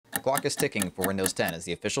clock is ticking for Windows 10 as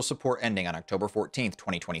the official support ending on October 14th,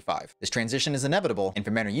 2025. This transition is inevitable, and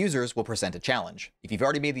for many users will present a challenge. If you've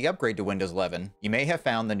already made the upgrade to Windows 11, you may have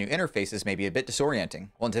found the new interfaces may be a bit disorienting.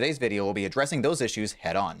 Well, in today's video, we'll be addressing those issues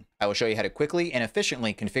head on. I will show you how to quickly and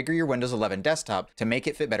efficiently configure your Windows 11 desktop to make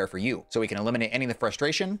it fit better for you, so we can eliminate any of the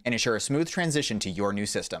frustration and ensure a smooth transition to your new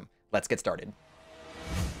system. Let's get started.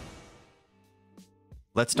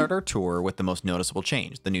 Let's start our tour with the most noticeable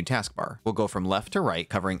change, the new taskbar. We'll go from left to right,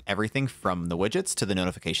 covering everything from the widgets to the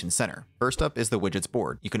notification center. First up is the widgets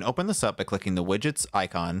board. You can open this up by clicking the widgets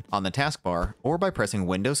icon on the taskbar or by pressing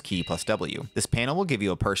Windows key plus W. This panel will give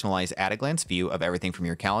you a personalized at-a-glance view of everything from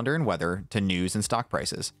your calendar and weather to news and stock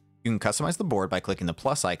prices. You can customize the board by clicking the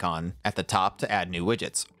plus icon at the top to add new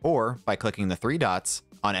widgets, or by clicking the three dots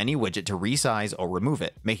on any widget to resize or remove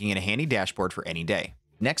it, making it a handy dashboard for any day.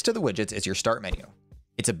 Next to the widgets is your start menu.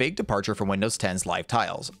 It's a big departure from Windows 10's live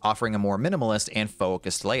tiles, offering a more minimalist and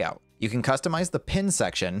focused layout. You can customize the pin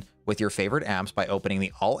section with your favorite apps by opening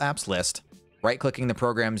the All Apps list, right-clicking the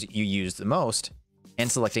programs you use the most,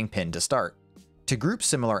 and selecting Pin to start. To group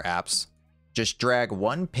similar apps, just drag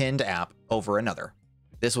one pinned app over another.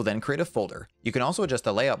 This will then create a folder. You can also adjust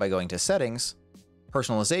the layout by going to Settings,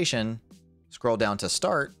 Personalization, scroll down to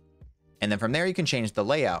Start, and then from there you can change the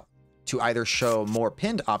layout to either show more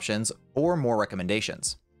pinned options or more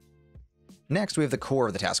recommendations. Next, we have the core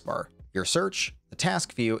of the taskbar, your search, the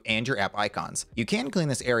task view, and your app icons. You can clean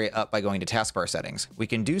this area up by going to taskbar settings. We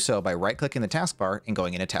can do so by right-clicking the taskbar and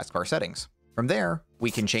going into taskbar settings. From there,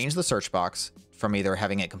 we can change the search box from either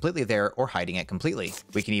having it completely there or hiding it completely.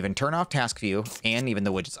 We can even turn off task view and even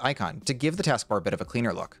the widgets icon to give the taskbar a bit of a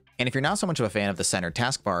cleaner look. And if you're not so much of a fan of the centered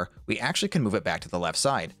taskbar, we actually can move it back to the left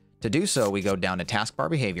side. To do so, we go down to taskbar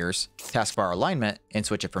behaviors, taskbar alignment, and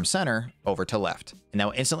switch it from center over to left. And that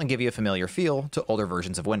will instantly give you a familiar feel to older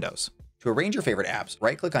versions of Windows. To arrange your favorite apps,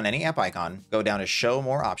 right-click on any app icon, go down to Show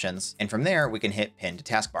More Options, and from there, we can hit Pin to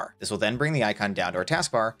Taskbar. This will then bring the icon down to our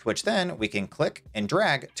taskbar, to which then we can click and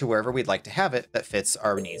drag to wherever we'd like to have it that fits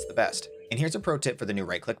our needs the best. And here's a pro tip for the new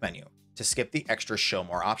right-click menu, to skip the extra Show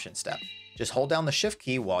More Options step. Just hold down the Shift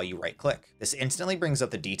key while you right-click. This instantly brings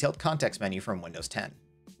up the detailed context menu from Windows 10.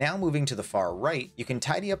 Now moving to the far right, you can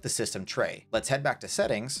tidy up the system tray. Let's head back to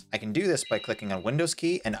settings. I can do this by clicking on Windows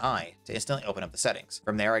key and I to instantly open up the settings.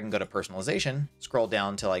 From there, I can go to personalization, scroll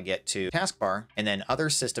down until I get to taskbar, and then other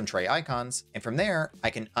system tray icons. And from there, I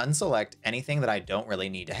can unselect anything that I don't really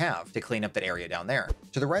need to have to clean up that area down there.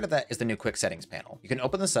 To the right of that is the new quick settings panel. You can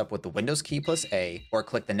open this up with the Windows key plus A or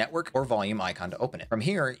click the network or volume icon to open it. From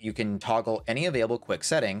here, you can toggle any available quick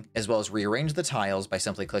setting as well as rearrange the tiles by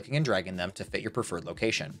simply clicking and dragging them to fit your preferred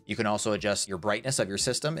location. You can also adjust your brightness of your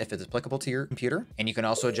system if it's applicable to your computer, and you can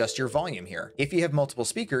also adjust your volume here. If you have multiple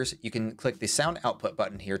speakers, you can click the sound output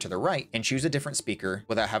button here to the right and choose a different speaker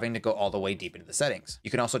without having to go all the way deep into the settings.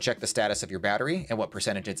 You can also check the status of your battery and what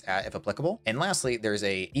percentage it's at if applicable. And lastly, there's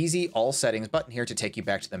a easy all settings button here to take you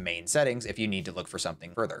back to the main settings if you need to look for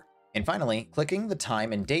something further. And finally, clicking the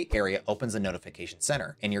time and date area opens the notification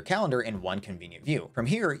center and your calendar in one convenient view. From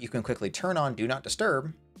here, you can quickly turn on Do Not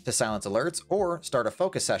Disturb to silence alerts or start a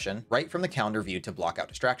focus session right from the calendar view to block out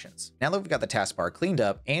distractions. Now that we've got the taskbar cleaned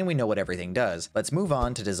up and we know what everything does, let's move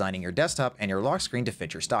on to designing your desktop and your lock screen to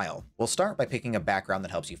fit your style. We'll start by picking a background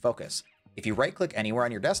that helps you focus. If you right-click anywhere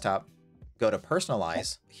on your desktop, go to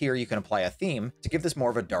Personalize. Here you can apply a theme to give this more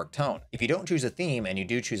of a dark tone. If you don't choose a theme and you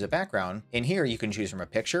do choose a background, in here you can choose from a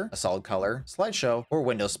picture, a solid color, slideshow, or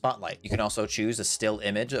Windows Spotlight. You can also choose a still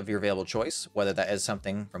image of your available choice, whether that is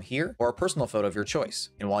something from here or a personal photo of your choice.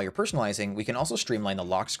 And while you're personalizing, we can also streamline the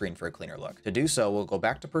lock screen for a cleaner look. To do so, we'll go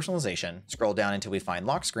back to personalization, scroll down until we find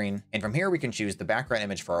lock screen, and from here we can choose the background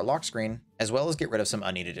image for our lock screen, as well as get rid of some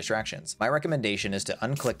unneeded distractions. My recommendation is to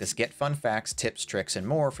unclick this Get Fun Facts, Tips, Tricks, and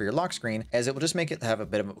More for your lock screen, as it will just make it have a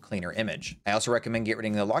bit of a cleaner image. I also recommend get rid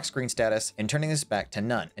of the lock screen status and turning this back to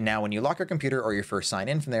none. And now when you lock your computer or you first sign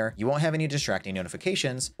in from there, you won't have any distracting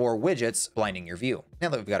notifications or widgets blinding your view. Now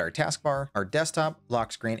that we've got our taskbar, our desktop,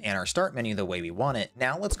 lock screen, and our start menu the way we want it,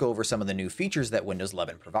 now let's go over some of the new features that Windows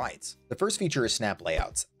 11 provides. The first feature is Snap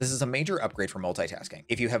Layouts. This is a major upgrade for multitasking.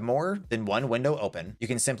 If you have more than one window open, you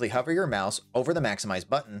can simply hover your mouse over the Maximize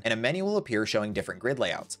button and a menu will appear showing different grid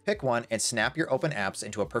layouts. Pick one and snap your open apps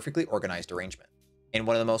into a perfectly organized arrangement. And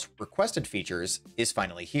one of the most requested features is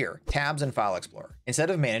finally here, Tabs in File Explorer.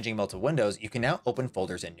 Instead of managing multiple windows, you can now open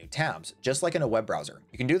folders in new tabs, just like in a web browser.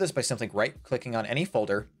 You can do this by simply right-clicking on any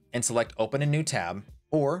folder and select Open a New Tab,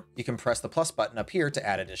 or you can press the plus button up here to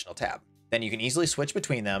add additional tab. Then you can easily switch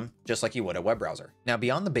between them just like you would a web browser. Now,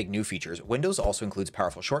 beyond the big new features, Windows also includes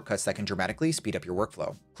powerful shortcuts that can dramatically speed up your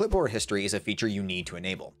workflow. Clipboard history is a feature you need to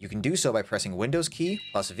enable. You can do so by pressing Windows key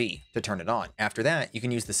plus V to turn it on. After that, you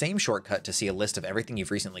can use the same shortcut to see a list of everything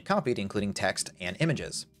you've recently copied, including text and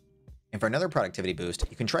images. And for another productivity boost,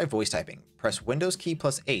 you can try voice typing. Press Windows key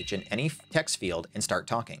plus H in any text field and start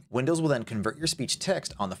talking. Windows will then convert your speech to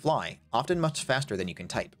text on the fly, often much faster than you can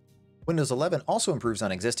type. Windows 11 also improves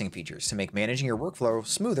on existing features to make managing your workflow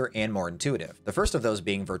smoother and more intuitive. The first of those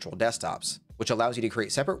being virtual desktops, which allows you to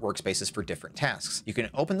create separate workspaces for different tasks. You can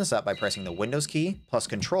open this up by pressing the Windows key plus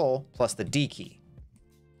Control plus the D key,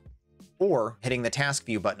 or hitting the task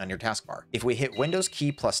view button on your taskbar. If we hit Windows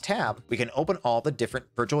key plus tab, we can open all the different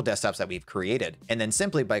virtual desktops that we've created. And then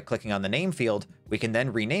simply by clicking on the name field, we can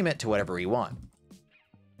then rename it to whatever we want.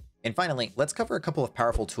 And finally, let's cover a couple of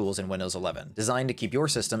powerful tools in Windows 11 designed to keep your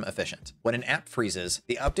system efficient. When an app freezes,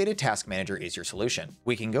 the updated Task Manager is your solution.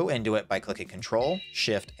 We can go into it by clicking Control,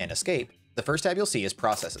 Shift, and Escape. The first tab you'll see is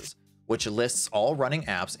Processes, which lists all running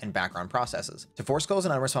apps and background processes. To force close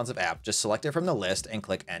an unresponsive app, just select it from the list and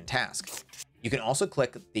click End Task. You can also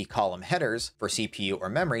click the column headers for CPU or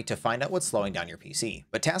memory to find out what's slowing down your PC.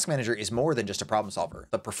 But Task Manager is more than just a problem solver.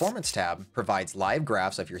 The Performance tab provides live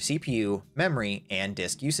graphs of your CPU, memory, and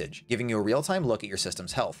disk usage, giving you a real-time look at your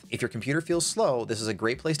system's health. If your computer feels slow, this is a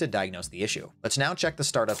great place to diagnose the issue. Let's now check the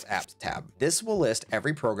Startups Apps tab. This will list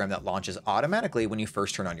every program that launches automatically when you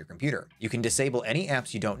first turn on your computer. You can disable any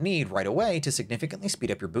apps you don't need right away to significantly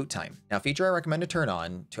speed up your boot time. Now, a feature I recommend to turn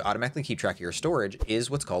on to automatically keep track of your storage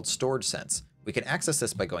is what's called Storage Sense. We can access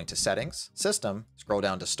this by going to Settings, System, scroll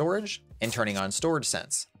down to Storage, and turning on Storage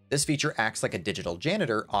Sense. This feature acts like a digital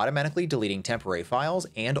janitor, automatically deleting temporary files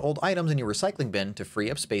and old items in your recycling bin to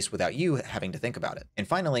free up space without you having to think about it. And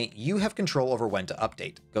finally, you have control over when to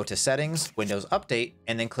update. Go to Settings, Windows Update,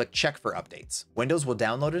 and then click Check for Updates. Windows will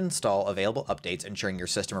download and install available updates, ensuring your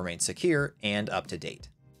system remains secure and up to date.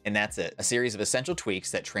 And that's it, a series of essential tweaks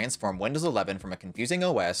that transform Windows 11 from a confusing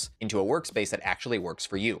OS into a workspace that actually works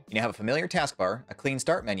for you. You now have a familiar taskbar, a clean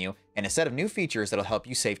start menu, and a set of new features that'll help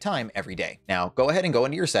you save time every day. Now, go ahead and go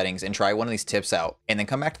into your settings and try one of these tips out, and then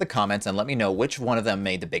come back to the comments and let me know which one of them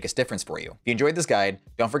made the biggest difference for you. If you enjoyed this guide,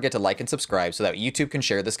 don't forget to like and subscribe so that YouTube can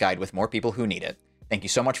share this guide with more people who need it. Thank you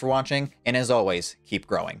so much for watching, and as always, keep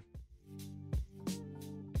growing.